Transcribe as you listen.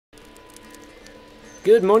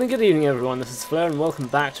Good morning, good evening everyone, this is Flare and welcome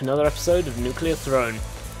back to another episode of Nuclear Throne.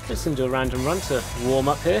 Just going to do a random run to warm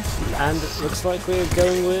up here, and it looks like we're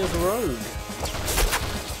going with Rogue.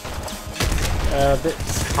 A bit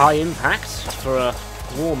high impact for a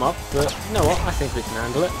warm up, but you know what, I think we can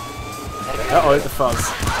handle it. Uh-oh, the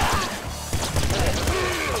fuzz.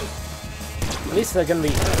 At least they're going to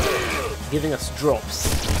be giving us drops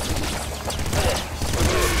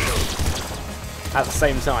at the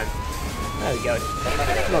same time. There we go.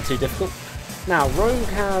 Not too difficult. Now, Rogue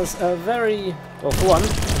has a very... well, for one,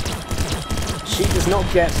 she does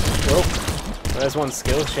not get... well, there's one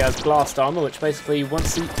skill. She has blast armor, which basically, when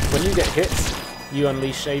you get hit, you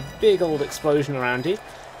unleash a big old explosion around you.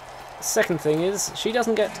 Second thing is, she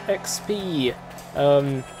doesn't get XP,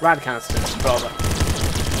 rad canisters, rather.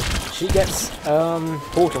 She gets,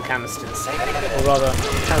 portal canisters, or rather,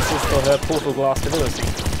 canisters for her portal blast ability,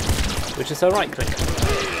 which is her right click.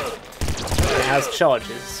 It has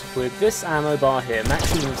charges. With this ammo bar here,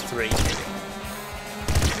 maximum of 3.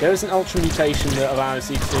 There is an ultra mutation that allows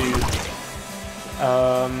you to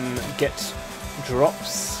get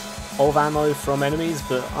drops of ammo from enemies,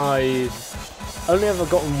 but I've only ever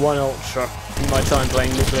gotten one ultra in my time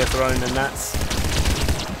playing Nuclear Throne, and that's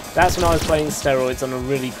when I was playing steroids on a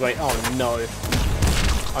really great... oh no.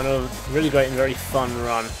 On a really great and very fun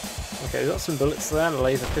run. Okay, we've got some bullets there and a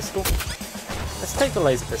laser pistol. Let's take the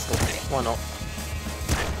laser pistol. Why not?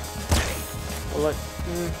 Well, like,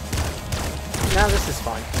 now this is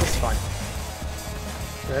fine. This is fine.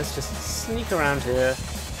 So let's just sneak around here.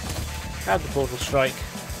 Grab the portal strike.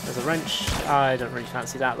 There's a wrench. I don't really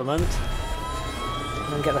fancy that at the moment.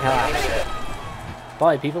 And then get the hell out of here.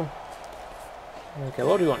 Bye, people. Okay,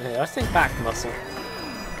 what do we want here? I think back muscle.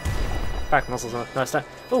 Back muscle's a nice time.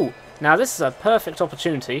 Ooh, now this is a perfect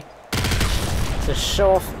opportunity to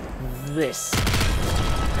show off this.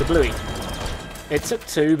 The bluey. It took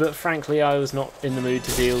 2, but frankly I was not in the mood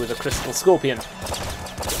to deal with a crystal scorpion.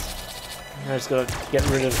 I just gotta get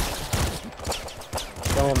rid of...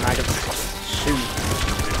 come on, maggots. Shoot.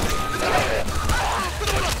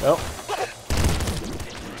 Well.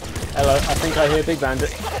 Hello, I think I hear Big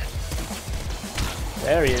Bandit.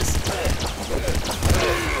 There he is.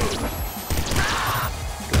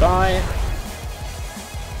 Goodbye.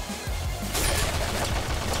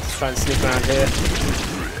 Let's try and sneak around here.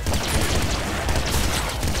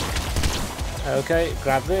 Okay,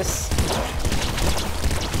 grab this.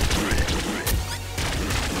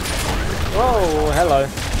 Whoa, hello.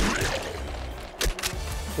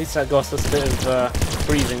 At least that got us a bit of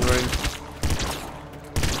breathing room.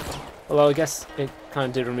 Although I guess it kind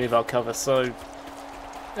of did remove our cover, so...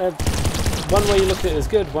 one way you look at it is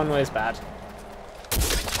good, one way is bad.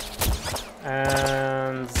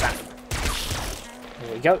 And zap.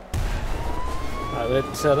 There we go. Right, we're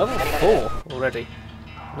at level 4 already.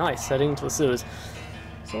 Nice, heading to the sewers.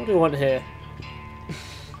 So what do we want here?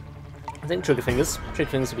 I think trigger fingers. Trigger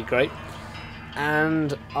fingers would be great.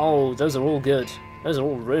 And, oh, those are all good. Those are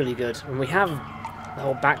all really good. And we have the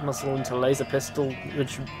whole back muscle into laser pistol,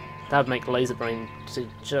 which that would make laser brain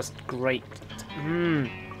just great.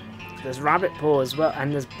 There's rabbit paw as well,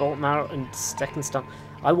 and there's bolt marrow and steak and stuff.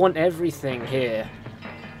 I want everything here.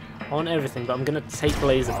 I want everything, but I'm going to take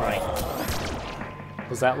laser brain,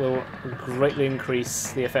 because that will greatly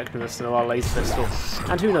increase the effectiveness of our laser pistol.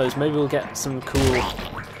 And who knows, maybe we'll get some cool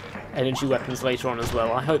energy weapons later on as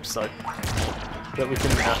well. I hope so. That we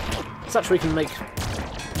can, such we can make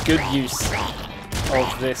good use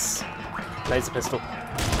of this laser pistol.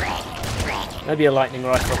 Maybe a lightning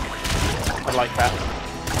rifle. I'd like that.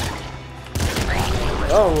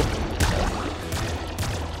 Oh!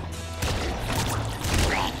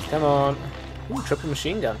 Come on. Ooh, triple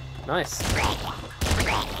machine gun. Nice.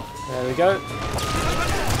 There we go.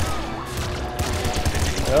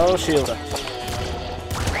 Oh, shielder.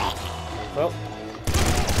 Well.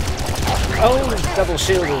 Oh, double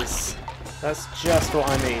shielders. That's just what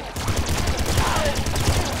I need.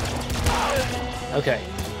 Okay.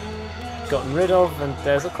 Gotten rid of, and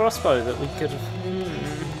there's a crossbow that we could have...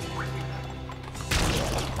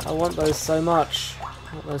 I want those so much.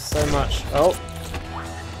 I want those so much. Oh.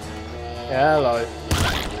 Yeah, hello.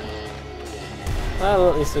 Well,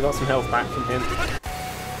 at least we got some health back from him.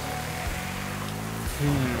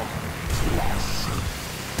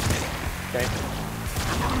 Okay.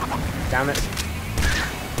 Damn it.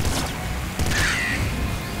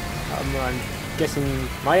 I'm guessing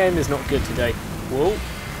my aim is not good today. Whoa.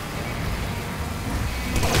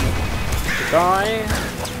 Goodbye.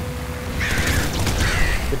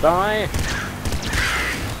 Goodbye.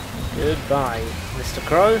 Goodbye, Mr.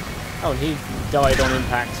 Crow. Oh, and he died on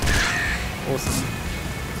impact. Awesome.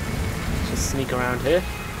 sneak around here.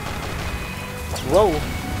 Whoa!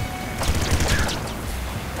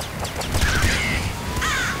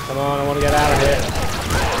 Come on, I want to get out of here.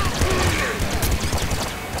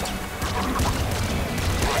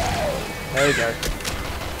 There we go.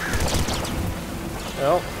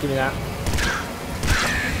 Oh, give me that.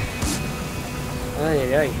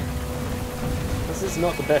 Hey. This is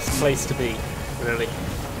not the best place to be, really.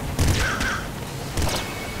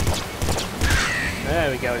 There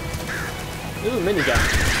we go. Ooh, minigun.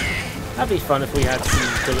 That'd be fun if we had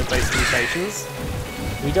some bullet-based mutations.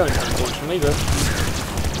 We don't, unfortunately, but...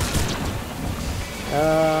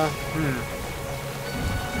 Oh.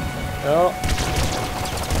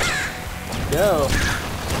 Go.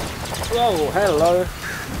 Whoa, hello.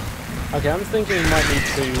 Okay, I'm thinking we might need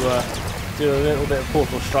to do a little bit of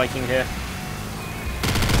portal striking here.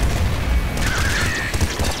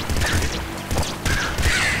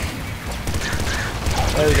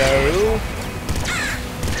 There we go.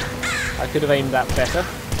 I could have aimed that better.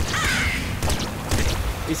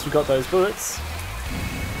 At least we got those bullets.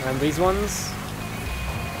 And these ones.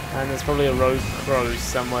 And there's probably a rogue crow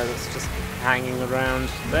somewhere that's just hanging around.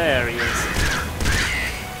 There he is.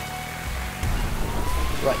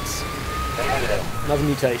 Right. Another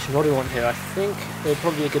mutation. What do we want here? I think it would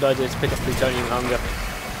probably be a good idea to pick up plutonium hunger.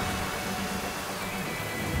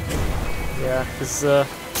 Yeah, because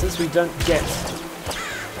since we don't get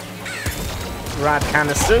rad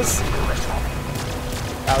canisters,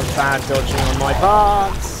 that was bad dodging on my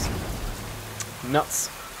part. Nuts.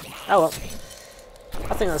 Oh well.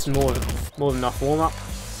 I think that's more than enough warm-up.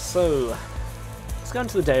 So, let's go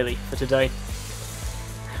into the daily for today.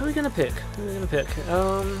 Who are we going to pick?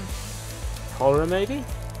 Horror maybe?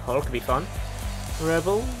 Horror could be fun.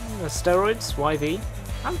 Rebel, Steroids, YV. I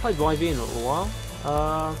haven't played YV in a little while.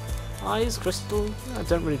 Eyes, Crystal, I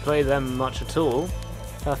don't really play them much at all.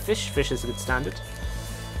 Fish is a good standard.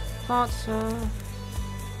 But,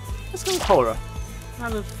 let's go with Horror. I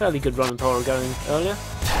had a fairly good run with Horror going earlier.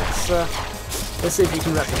 Let's see if you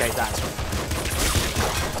can replicate that.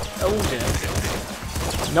 Oh dear.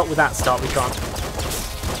 Not with that start, we can't.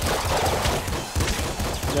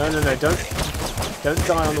 No, don't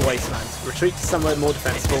die on the wasteland. Retreat to somewhere more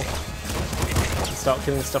defensible and start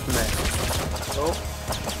killing stuff in there. Oh.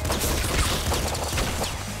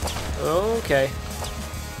 Okay.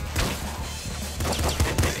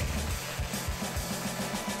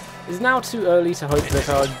 It's now too early to hope that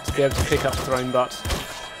I'd be able to pick up Throne Butt.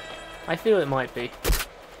 I feel it might be.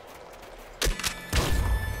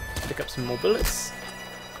 Pick up some more bullets.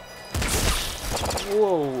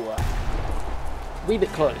 Whoa. Wee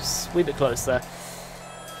bit close there.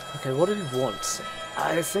 Okay, what do we want?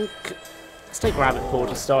 I think let's take Rabbit Paw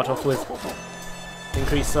to start off with.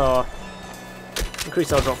 Increase our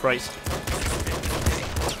drop rate.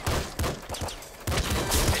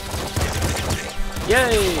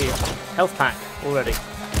 Yay! Health pack already.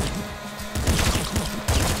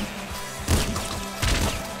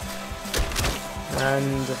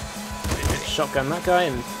 And shotgun that guy,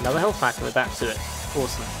 and another health pack, and we're back to it.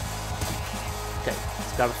 Awesome. Okay,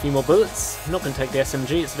 let's grab a few more bullets. I'm not going to take the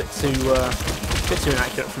SMG; it's a bit too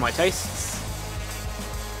inaccurate for my tastes.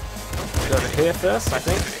 Go over here first, I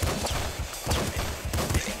think.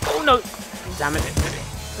 Oh no! Damn it!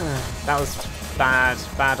 That was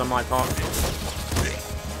bad on my part.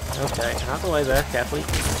 Okay, out of the way there, carefully.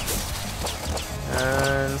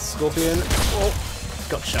 And Scorpion. Oh,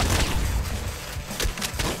 gotcha.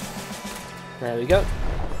 There we go.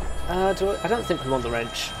 I don't think we want the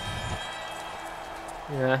wrench.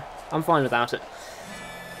 Yeah, I'm fine without it.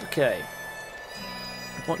 Okay.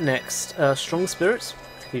 What next? Strong Spirit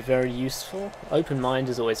could be very useful. Open Mind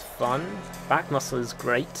is always fun. Back Muscle is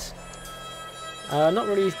great. Not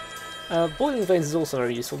really... Boiling Veins is also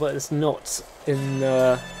very useful, but it's not in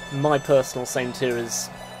my personal same tier as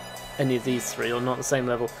any of these three, or not the same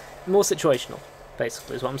level. More situational,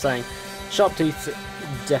 basically, is what I'm saying. Sharp Teeth,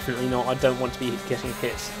 definitely not. I don't want to be getting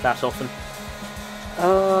hit that often.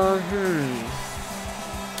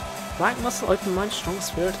 Black Muscle, Open Mind, Strong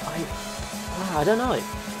Spirit, I don't know.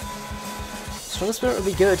 Strong Spirit would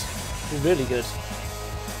be good. Be really good.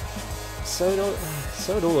 So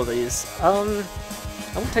would all of these. I want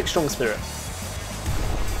to take Strong Spirit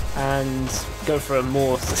and go for a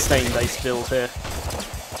more sustain-based build here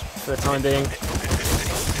for the time being.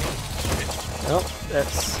 Oh,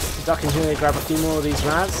 let's duck in here, grab a few more of these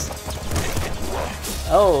Rads.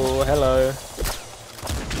 Oh, hello.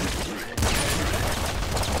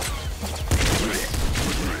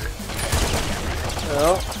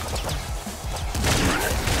 Oh.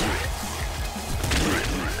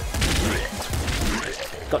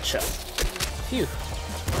 Gotcha. Phew.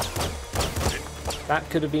 That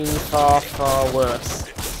could have been far, far worse.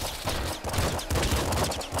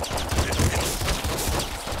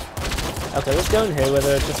 Okay, let's go in here where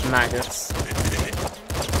there are just maggots.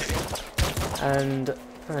 And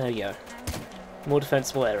there you go. More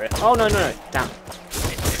defensible area. Oh, no, no, no. Damn.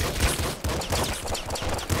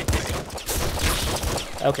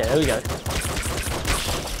 Okay, there we go.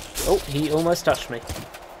 Oh, he almost touched me.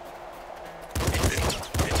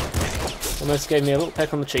 Almost gave me a little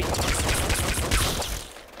peck on the cheek.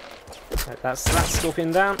 Right, that's that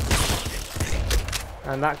scorpion down.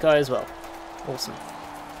 And that guy as well. Awesome.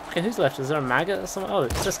 Okay, who's left? Is there a maggot or something? Oh,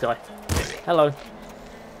 it's this guy. Hello.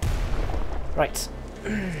 Right.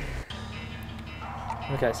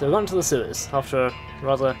 Okay, so we've gone to the sewers after a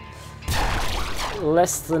rather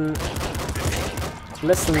less than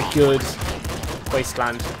good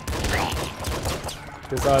wasteland,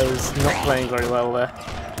 because I was not playing very well there.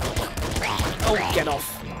 Oh, get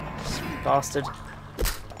off, bastard!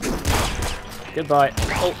 Goodbye.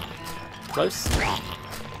 Oh, close.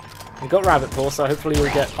 We got rabbit paw, so hopefully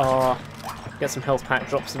we'll get some health pack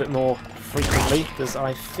drops a bit more frequently, because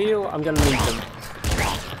I feel I'm going to need them.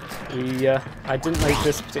 I didn't make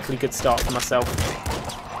this a particularly good start for myself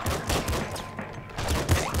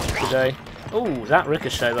today. Oh, that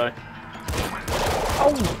ricochet though.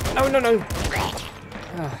 Oh, no, no, no!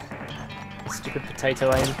 Ah, stupid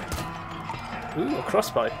potato aim. Ooh, a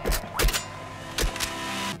crossbow.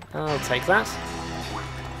 I'll take that.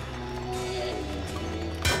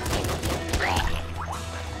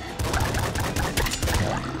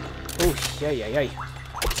 Oh, yay, yay, yay.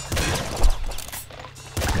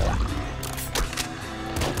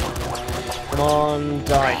 Come on,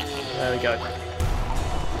 die. There we go.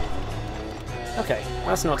 Okay,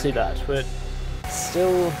 that's not too bad. We're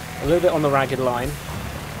still a little bit on the ragged line,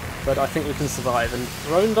 but I think we can survive. And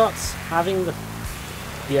drone bots having the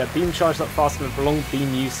beam charged up faster and prolonged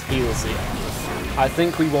beam use heals you. I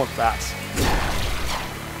think we want that.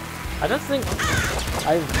 I don't think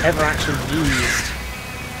I've ever actually used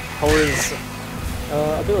Horror's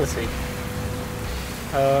ability.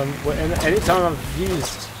 Any time I've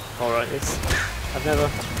used Horror, I've never,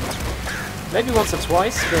 maybe once or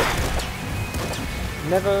twice, but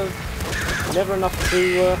never enough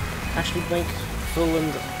to actually make full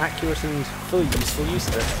and accurate and fully useful use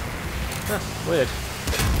of it. Huh, weird.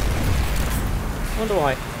 Wonder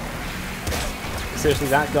why. Seriously,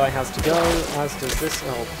 that guy has to go, as does this.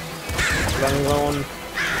 Oh, running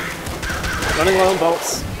low on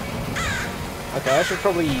bolts. Okay, I should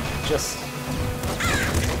probably just.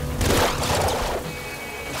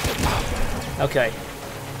 Okay,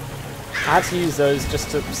 I had to use those just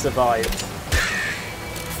to survive.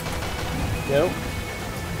 Go.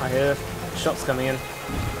 I hear shots coming in.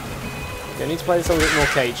 Okay, I need to play this a little bit more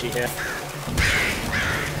cagey here.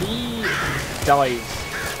 He died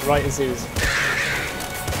right as he was.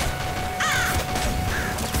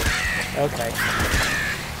 Okay.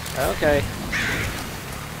 Okay.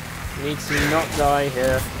 Need to not die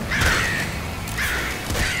here.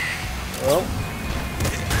 Oh.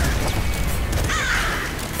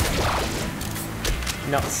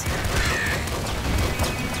 Nuts.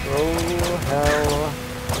 Oh, hell.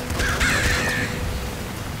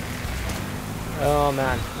 Oh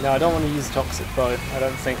man. No, I don't want to use toxic bow. I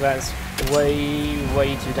don't think that's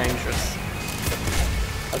way too dangerous.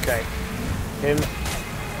 Okay. Him.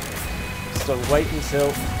 So wait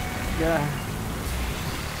until. Yeah.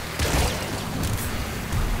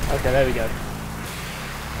 Okay, there we go.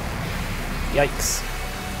 Yikes.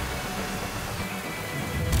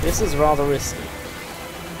 This is rather risky.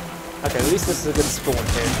 Okay, at least this is a good spawn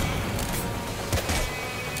here.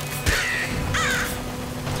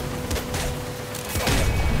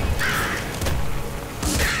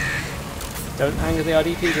 Don't anger the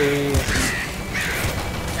RDPD.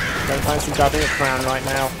 Don't fancy grabbing a crown right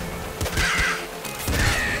now.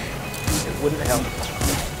 It wouldn't help.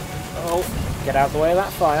 Oh, get out of the way of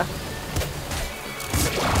that fire.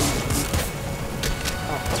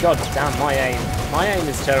 Oh, god damn, my aim. My aim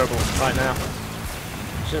is terrible right now.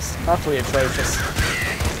 Just utterly atrocious.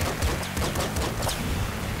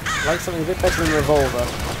 I'd like something a bit better than revolver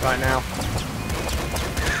right now.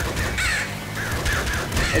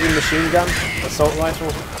 Maybe machine gun, assault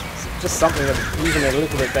rifle, just something that even a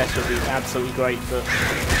little bit better would be absolutely great, but...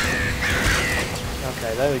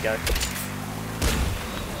 Okay, there we go.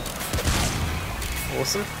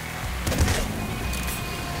 Awesome.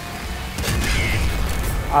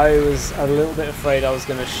 I was a little bit afraid I was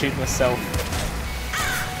going to shoot myself,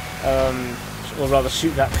 or rather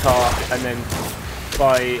shoot that car and then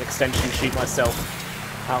by extension shoot myself.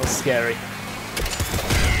 That was scary.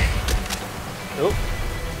 Oh,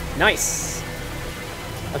 nice!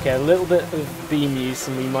 Okay, a little bit of beam use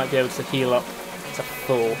and we might be able to heal up to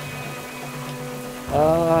full.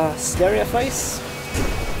 Stereo face?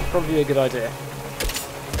 Probably a good idea.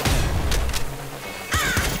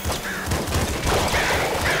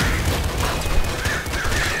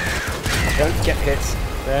 Don't get hit.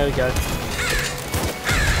 There we go.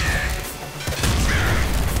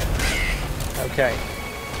 Okay.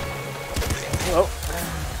 Oh.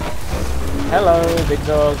 Hello, big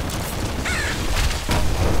dog.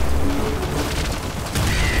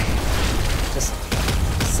 Just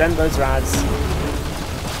send those rads.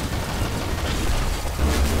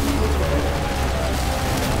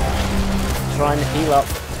 Try and heal up.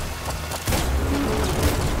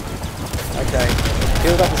 Okay.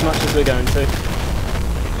 Healed up as much as we're going to.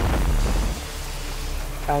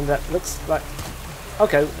 And that looks like...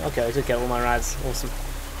 Okay, I did get all my rads. Awesome.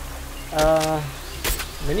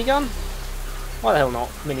 Minigun? Why the hell not?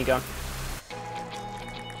 Minigun.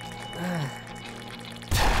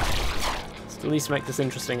 Let's at least make this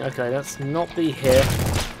interesting. Okay, let's not be here.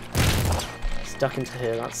 Stuck into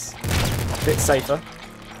here, that's a bit safer.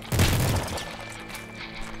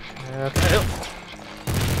 Okay.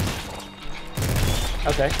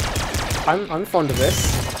 Okay. I'm fond of this.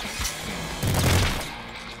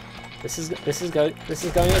 This is going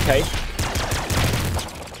okay.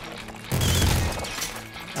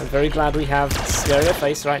 I'm very glad we have stereo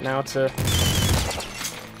face right now to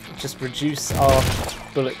just reduce our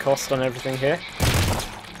bullet cost on everything here.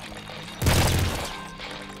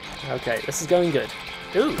 Okay, this is going good.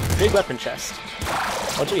 Ooh, big weapon chest.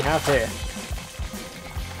 What do we have here?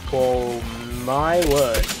 Oh my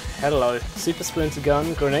word. Hello. Super splinter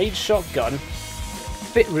gun, grenade shotgun.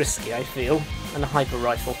 Bit risky, I feel. And a hyper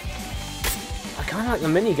rifle. I kind of like the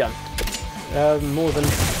minigun more than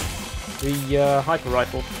the hyper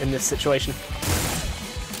rifle in this situation.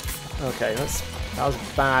 Okay, that was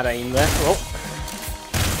bad aim there. Oh.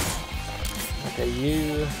 Okay,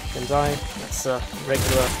 you can die. That's a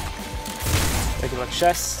regular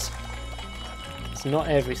chest. It's not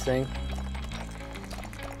everything.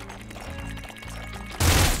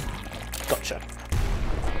 Gotcha.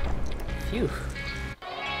 Phew.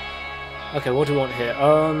 Okay, what do we want here?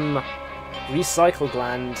 Recycle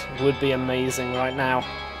gland would be amazing right now.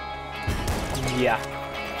 Yeah,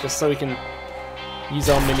 just so we can use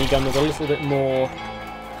our minigun with a little bit more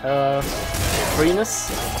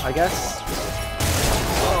freeness, I guess.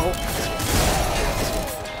 Oh.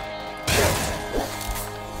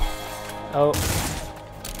 Oh.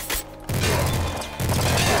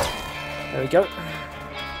 There we go.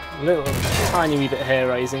 Little tiny wee bit hair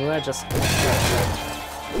raising there, just.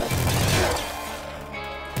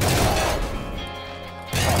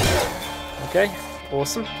 Okay,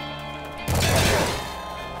 awesome.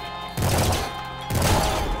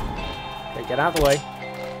 Okay, get out of the way.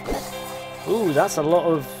 Ooh, that's a lot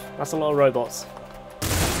of robots.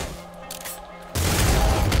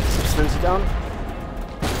 Splinter gun.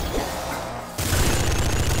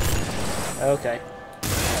 Okay.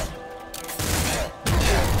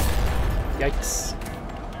 Yikes.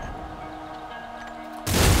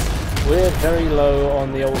 We're very low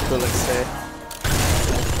on the old bullets here.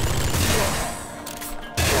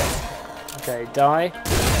 Okay, die.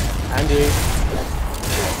 And you.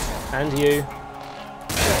 And you.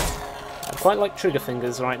 I quite like trigger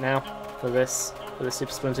fingers right now for this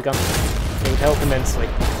super splinter gun. It would help immensely.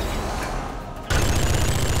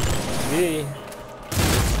 Yeah.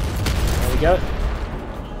 There we go.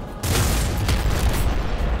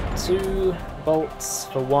 2 bolts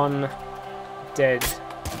for 1 dead,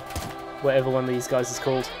 whatever one of these guys is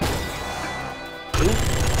called. Ooh.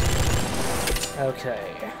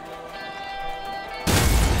 Okay.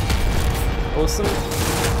 Awesome.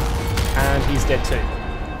 And he's dead too.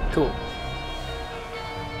 Cool.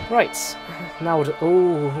 Right. Now,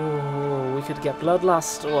 oh, we could get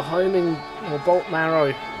bloodlust or homing or bolt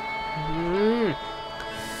marrow.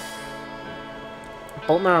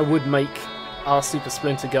 Bolt marrow would make our super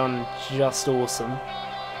splinter gun just awesome,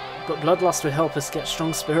 but bloodlust would help us get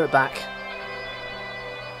strong spirit back.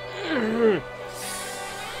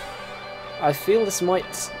 I feel this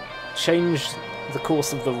might change the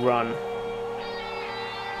course of the run.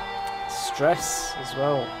 Stress as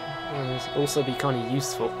well would also be kind of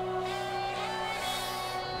useful.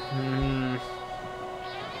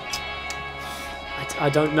 I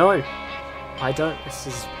don't know. This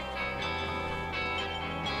is...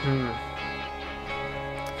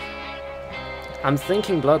 I'm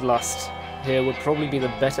thinking bloodlust here would probably be the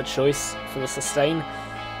better choice for the sustain.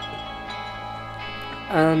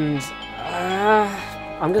 And...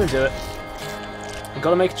 I'm gonna do it. I've got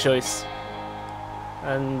to make a choice.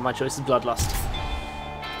 And my choice is bloodlust.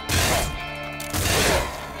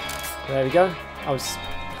 There we go.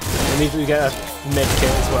 Immediately get a med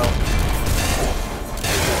kit as well.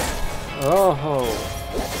 Oh,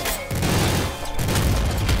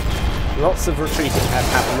 lots of retreating had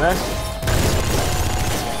happened there.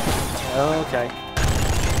 Okay,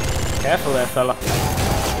 careful there, fella.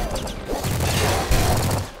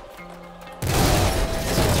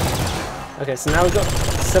 Okay, so now we've got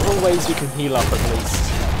several ways we can heal up at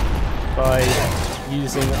least by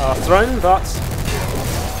using our throne, but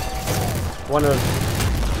one of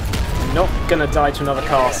not gonna die to another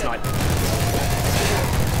car snipe.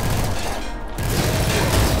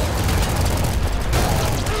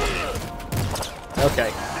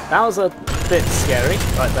 Okay, that was a bit scary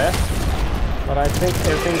right there, but I think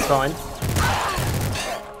everything's fine.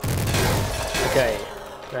 Okay,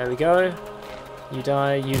 there we go. You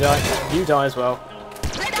die, you die, you die as well.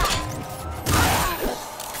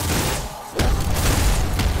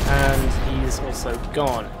 And he's also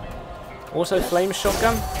gone. Auto flame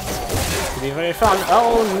shotgun? Could be very fun.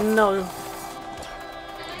 Oh no!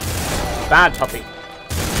 Bad puppy.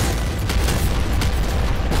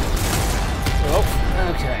 Oh,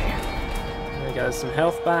 okay. There we go, some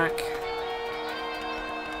health back.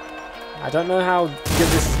 I don't know how good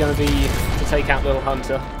this is going to be to take out Lil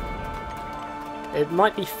Hunter. It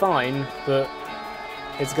might be fine, but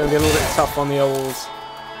it's going to be a little bit tough on the old...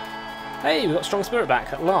 Hey, we got Strong Spirit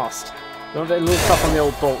back at last. A little tough on the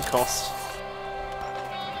old bolt cost.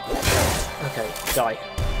 Okay, die.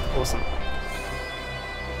 Awesome.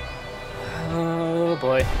 Oh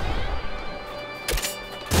boy.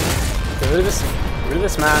 Get rid of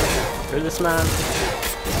this man. Get rid of this man.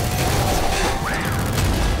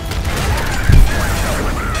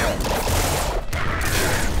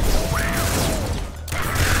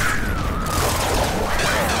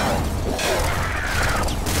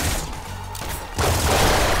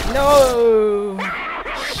 No!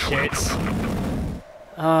 Shit.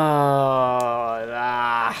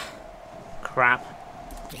 Crap.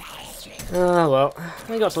 Well,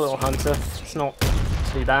 we got a Lil Hunter. It's not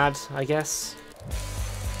too bad, I guess.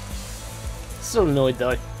 Still annoyed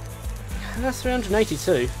though. That's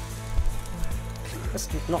 382. That's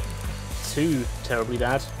not too terribly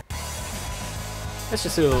bad. Let's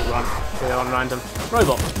just do a little run. Do it on random.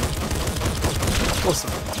 Robot.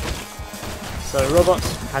 Awesome. So Robot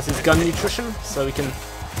has his gun nutrition, so we can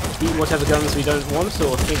eat whatever guns we don't want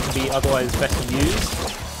or think would be otherwise better used,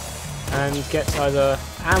 and get either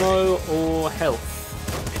ammo or health.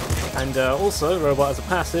 And also, Robot as a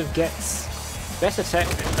passive gets better tech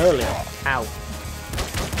earlier. Ow.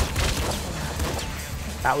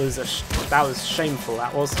 That was shameful.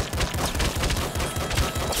 That was.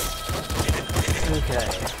 Okay.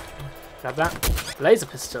 Grab that. Laser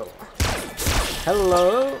pistol.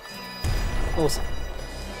 Hello. Awesome.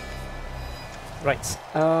 Right,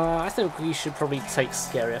 I think we should probably take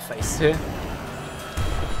scarier face here.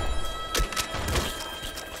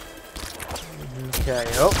 Okay,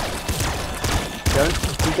 oh. Don't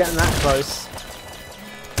be getting that close.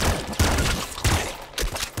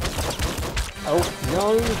 Oh,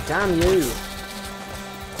 no, damn you.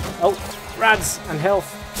 Oh, Rads and health.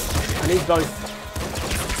 I need both.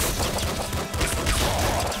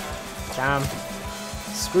 Damn.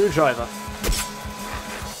 Screwdriver.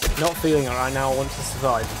 Not feeling it right now, I want to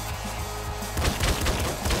survive.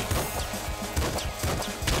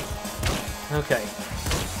 Okay.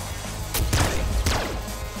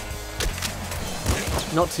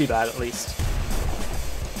 Not too bad, at least.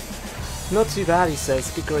 Not too bad, he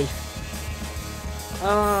says. Good grief.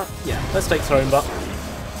 Yeah, let's take throwing butt.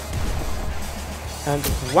 And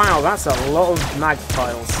wow, that's a lot of mag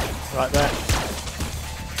piles right there.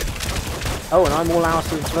 Oh, and I'm all out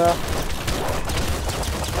of...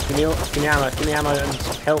 Give me ammo and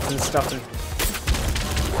health and stuff, and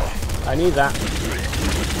I need that.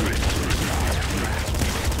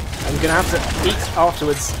 I'm gonna have to eat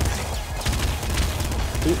afterwards.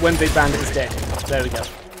 Eat when Big Bandit is dead. There we go.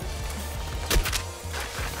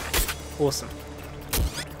 Awesome.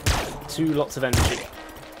 Lots of energy.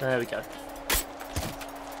 There we go.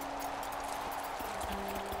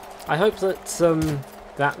 I hope that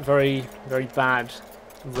that very, very bad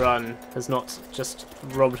run has not just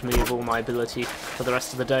robbed me of all my ability for the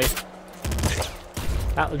rest of the day.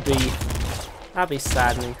 That'd be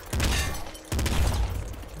saddening.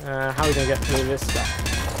 How are we gonna get through this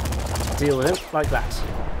stuff? Deal with it like that.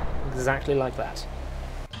 Exactly like that.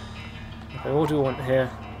 Okay, what do we want here?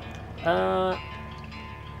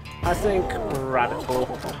 I think Rabbit Ball.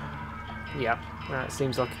 Yeah, that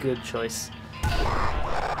seems like a good choice.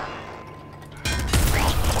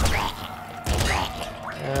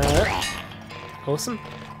 Awesome.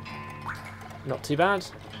 Not too bad.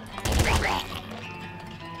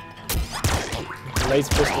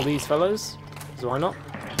 laser pistol these fellows. So why not?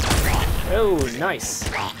 Oh, nice.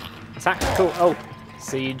 Tactical. Oh,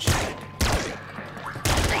 siege.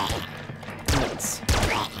 Nuts.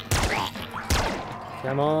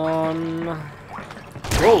 Come on.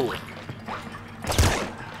 Whoa.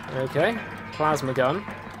 Okay. Plasma gun.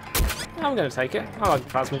 I'm going to take it. I like the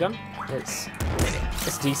plasma gun. It's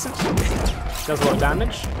decent. Does a lot of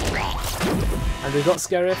damage. And we've got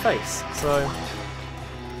scarier face, so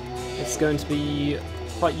it's going to be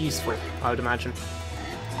quite useful, I would imagine.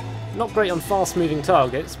 Not great on fast-moving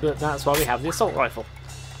targets, but that's why we have the assault rifle.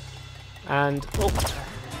 And oh,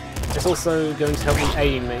 it's also going to help me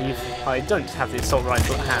aim if I don't have the assault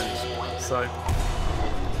rifle at hand. So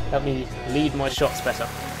help me lead my shots better.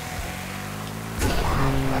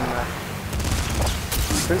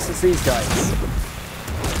 For instance, these guys.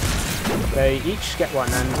 They each get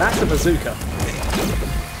one, and that's a bazooka.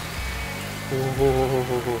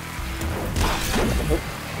 Oh,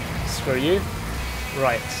 screw you.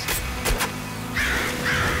 Right.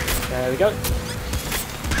 There we go.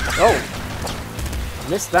 Oh!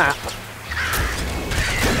 Missed that.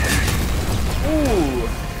 Ooh!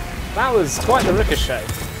 That was quite the ricochet.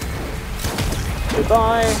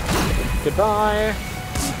 Goodbye. Goodbye.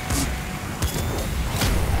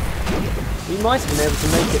 We might have been able to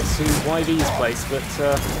make it to YV's place, but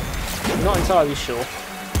I'm not entirely sure.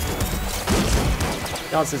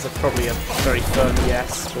 The answers are probably a very firm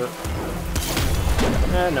yes, but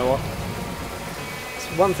know what? It's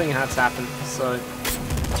one thing had to happen, so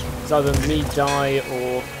it's either me die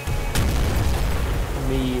or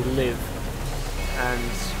me live,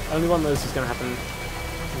 and only one of those is going to happen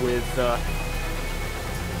with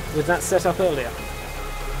that setup earlier.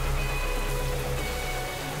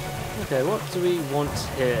 Okay, what do we want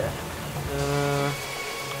here?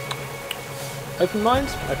 Open mind?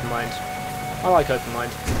 Open mind. I like open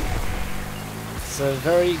mind. It's a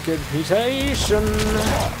very good mutation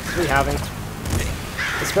to be having.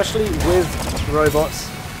 Especially with robots,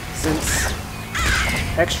 since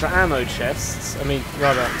extra ammo chests,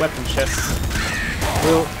 rather weapon chests,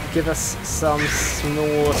 will give us some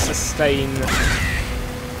more sustain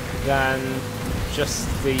than just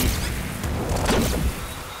the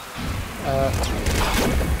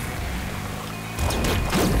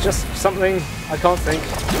just something I can't think.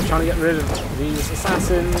 I'm trying to get rid of these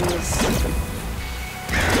assassins.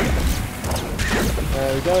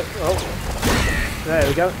 There we go. Oh, there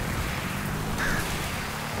we go.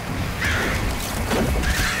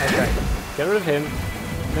 Okay, get rid of him.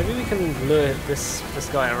 Maybe we can lure this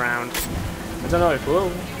guy around. I don't know if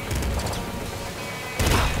we'll.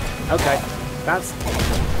 Okay, that's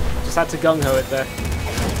just had to gung ho it there.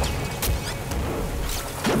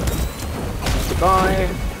 Goodbye.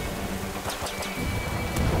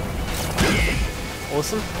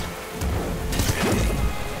 Awesome.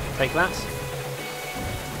 Take that.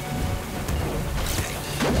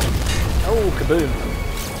 Oh, kaboom.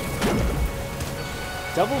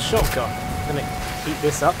 Double shotgun. Gonna keep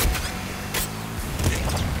this up.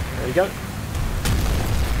 There we go.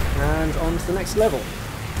 And on to the next level.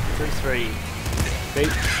 3-3. Big.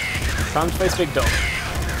 Time to face Big Dog.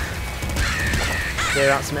 Clear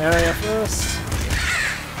out some area first.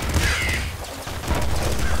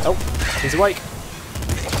 Oh, he's awake.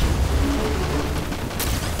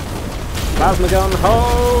 Plasma gun,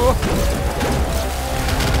 ho!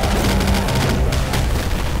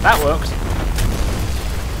 That worked.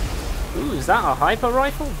 Ooh, is that a hyper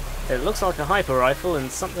rifle? It looks like a hyper rifle and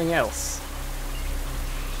something else.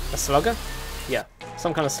 A slugger? Yeah,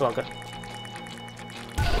 some kind of slugger.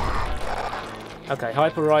 Okay,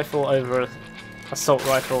 hyper rifle over assault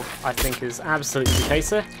rifle, I think, is absolutely the case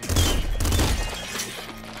here.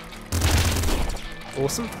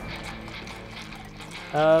 Awesome.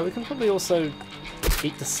 We can probably also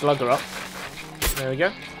eat the slugger up. There we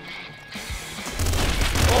go.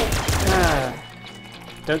 Oh.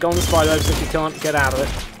 Don't go on the spy ropes if you can't get out of it.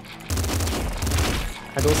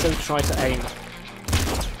 And also try to aim.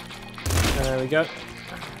 There we go.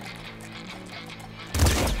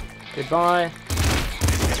 Goodbye.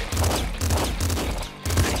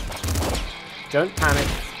 Don't panic,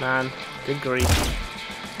 man. Good grief.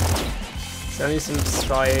 There's only some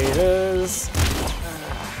spiders.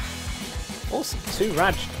 Also, 2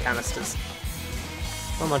 Rads canisters.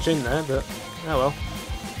 Not much in there, but oh well.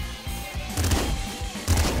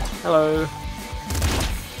 Hello.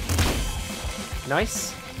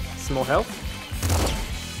 Nice. Some more health.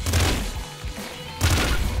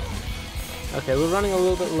 Okay, we're running a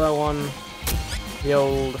little bit low on the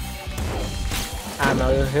old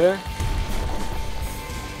ammo here.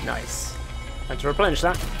 Nice. And to replenish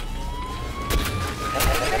that.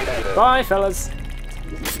 Bye, fellas.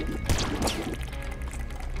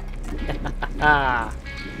 Ah,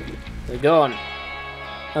 they're gone.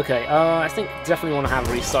 Okay, I think definitely want to have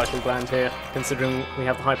a recycle gland here, considering we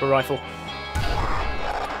have the hyper rifle.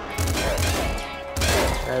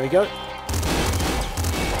 There we go.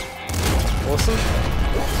 Awesome.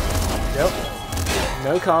 Yep.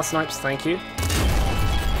 No car snipes, thank you.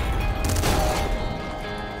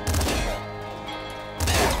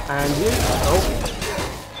 And you. Oh.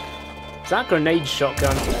 Is that grenade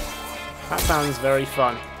shotgun? That sounds very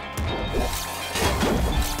fun.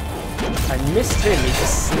 I missed him, he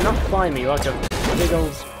just snuck by me like a big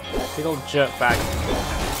old jerkbag.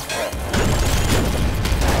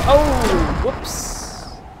 Oh! Whoops!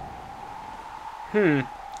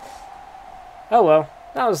 Oh well,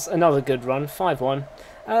 that was another good run, 5-1.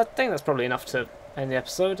 I think that's probably enough to end the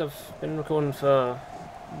episode. I've been recording for,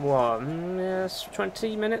 what,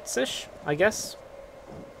 20 minutes-ish, I guess?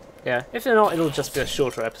 Yeah, if not, it'll just be a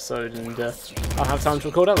shorter episode and I'll have time to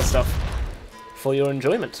record other stuff for your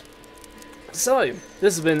enjoyment. So,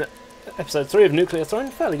 this has been episode 3 of Nuclear Throne.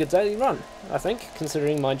 Fairly good daily run, I think,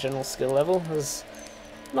 considering my general skill level has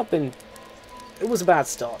not been... It was a bad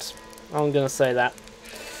start, I'm going to say that.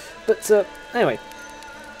 But anyway,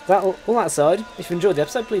 all that aside, if you enjoyed the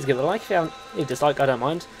episode, please give it a like. If you haven't, you dislike, I don't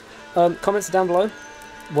mind. Comments down below.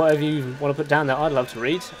 Whatever you want to put down there, I'd love to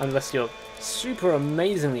read, unless you're super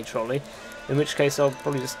amazingly trolly, in which case I'll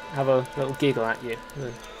probably just have a little giggle at you.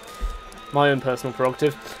 My own personal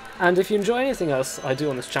prerogative. And if you enjoy anything else I do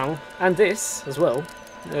on this channel, and this as well,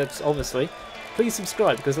 obviously, please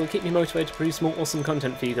subscribe because it'll keep me motivated to produce more awesome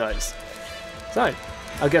content for you guys. So,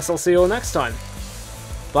 I guess I'll see you all next time.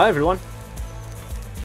 Bye everyone!